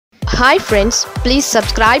Hi friends, please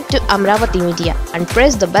subscribe to Amaravathi Media and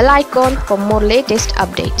press the bell icon for more latest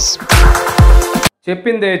updates.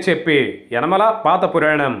 చెప్పిందే చెప్పి యనమల పాత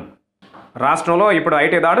పురాణం. రాష్ట్రంలో ఇప్పుడు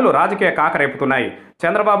IT దాడులు రాజకీయ కాకరేపుతున్నాయి.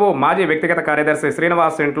 చంద్రబాబు మాజీ వ్యక్తిగత కార్యదర్శి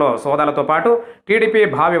శ్రీనివాస్ ఇంట్లో సోదాలతో పాటు టీడీపీ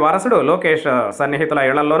భావి వారసుడు లోకేష్ సన్నిహితుల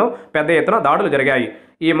ఇళ్లలోనూ పెద్ద ఎత్తున దాడులు జరిగాయి.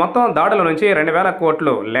 ఈ మొత్తం దాడుల నుంచి 2,000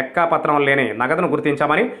 కోట్లు లెక్కాపత్రం లేని నగదును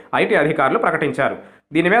గుర్తించామని ఐటీ అధికారులు ప్రకటించారు.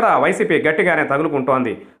 దీని మీద వైసీపీ గట్టిగానే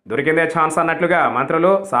తగులుకుంటోంది. దొరికిందే ఛాన్స్ అన్నట్లుగా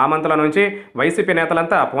మంత్రులు సామంతుల నుంచి వైసీపీ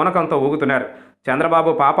నేతలంతా పూనకంతో ఊగుతున్నారు.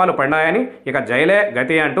 చంద్రబాబు పాపాలు పడ్డాయని ఇక జైలే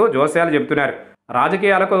గతి అంటూ జోస్యాలు చెబుతున్నారు.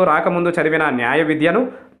 రాజకీయాలకు రాకముందు చదివిన న్యాయ విద్యను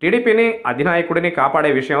టీడీపీని అధినాయకుడిని కాపాడే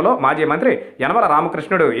విషయంలో మాజీ మంత్రి యనమల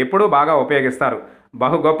రామకృష్ణుడు ఎప్పుడూ బాగా ఉపయోగిస్తారు.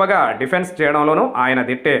 బహు గొప్పగా డిఫెన్స్ చేయడంలోనూ ఆయన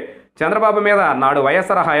దిట్టే. చంద్రబాబు మీద నాడు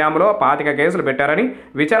వైఎస్ఆర్ హయాంలో 25 కేసులు పెట్టారని,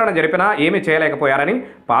 విచారణ జరిపినా ఏమీ చేయలేకపోయారని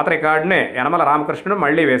పాత రికార్డునే యనమల రామకృష్ణుడు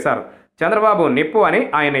మళ్లీ వేశారు. చంద్రబాబు నిప్పు అని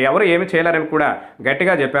ఆయన ఎవరు ఏమి చేయలేరని కూడా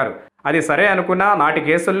గట్టిగా చెప్పారు. అది సరే అనుకున్నా నాటి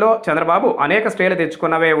కేసుల్లో చంద్రబాబు అనేక స్టేలు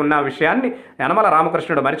తెచ్చుకున్నవే ఉన్న విషయాన్ని యనమల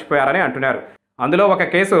రామకృష్ణుడు మర్చిపోయారని అంటున్నారు. అందులో ఒక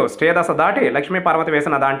కేసు స్టే దశ దాటి లక్ష్మీపార్వతి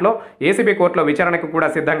వేసిన దాంట్లో ఏసీబీ కోర్టులో విచారణకు కూడా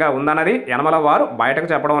సిద్ధంగా ఉందన్నది యనమల వారు బయటకు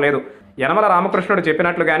చెప్పడం లేదు. యనమల రామకృష్ణుడు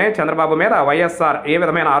చెప్పినట్లుగానే చంద్రబాబు మీద వైఎస్ఆర్ ఏ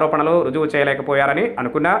విధమైన ఆరోపణలు రుజువు చేయలేకపోయారని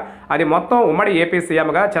అనుకున్నా అది మొత్తం ఉమ్మడి ఏపీ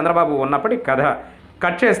సీఎంగా చంద్రబాబు ఉన్నప్పటి కథ.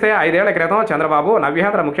 కట్ చేస్తే 5 ఏళ్ల క్రితం చంద్రబాబు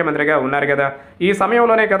నవ్యాంధ్ర ముఖ్యమంత్రిగా ఉన్నారు కదా. ఈ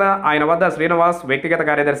సమయంలోనే కదా ఆయన వద్ద శ్రీనివాస్ వ్యక్తిగత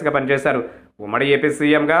కార్యదర్శిగా పనిచేశారు. ఉమ్మడి ఏపీ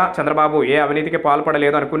సీఎంగా చంద్రబాబు ఏ అవినీతికి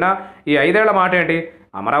పాల్పడలేదు అనుకున్నా ఈ 5 ఏళ్ల మాట ఏంటి?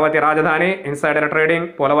 అమరావతి రాజధాని, ఇన్సైడర్ ట్రేడింగ్,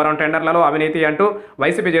 పోలవరం టెండర్లలో అవినీతి అంటూ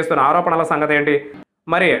వైసీపీ చేస్తున్న ఆరోపణల సంగతి ఏంటి?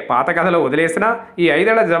 మరి పాత కథలు వదిలేసినా ఈ 5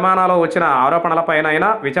 ఏళ్ల జమానాలో వచ్చిన ఆరోపణలపైనైనా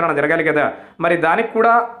విచారణ జరగాలి కదా. మరి దానికి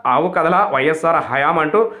కూడా ఆవు కథల వైఎస్ఆర్ హయాం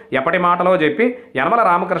అంటూ ఎప్పటి మాటలో చెప్పి యనమల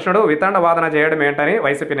రామకృష్ణుడు వితండ వాదన చేయడం ఏంటని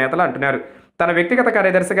వైసీపీ నేతలు అంటున్నారు. తన వ్యక్తిగత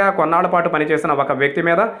కార్యదర్శిగా కొన్నాళ్ల పాటు పనిచేసిన ఒక వ్యక్తి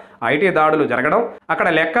మీద ఐటీ దాడులు జరగడం, అక్కడ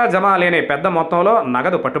లెక్క జమ లేని పెద్ద మొత్తంలో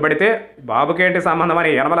నగదు పట్టుబడితే బాబుకేంటి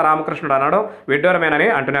సంబంధమని యనమల రామకృష్ణుడు అనడం విడ్డూరమేనని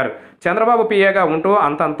అంటున్నారు. చంద్రబాబు పిఏగా ఉంటూ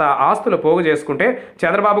అంతంత ఆస్తులు పోగు చేసుకుంటే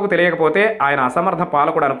చంద్రబాబుకు తెలియకపోతే ఆయన అసమర్థ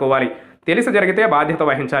పాలకుడు అనుకోవాలి. తెలిసి జరిగితే బాధ్యత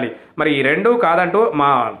వహించాలి. మరి ఈ రెండూ కాదంటూ మా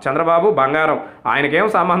చంద్రబాబు బంగారం, ఆయనకేం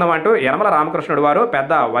సంబంధం అంటూ యనమల రామకృష్ణుడు వారు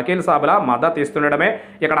పెద్ద వకీల్ సాబులా మద్దతు ఇస్తుండడమే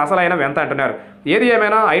ఇక్కడ అసలైన వెంత అంటున్నారు. ఏది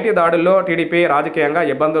ఏమైనా ఐటీ దాడుల్లో టీడీపీ రాజకీయంగా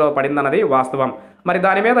ఇబ్బందులు పడిందన్నది వాస్తవం. మరి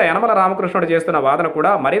దాని మీద యనమల రామకృష్ణుడు చేస్తున్న వాదన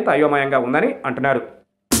కూడా మరింత అయోమయంగా ఉందని అంటున్నారు.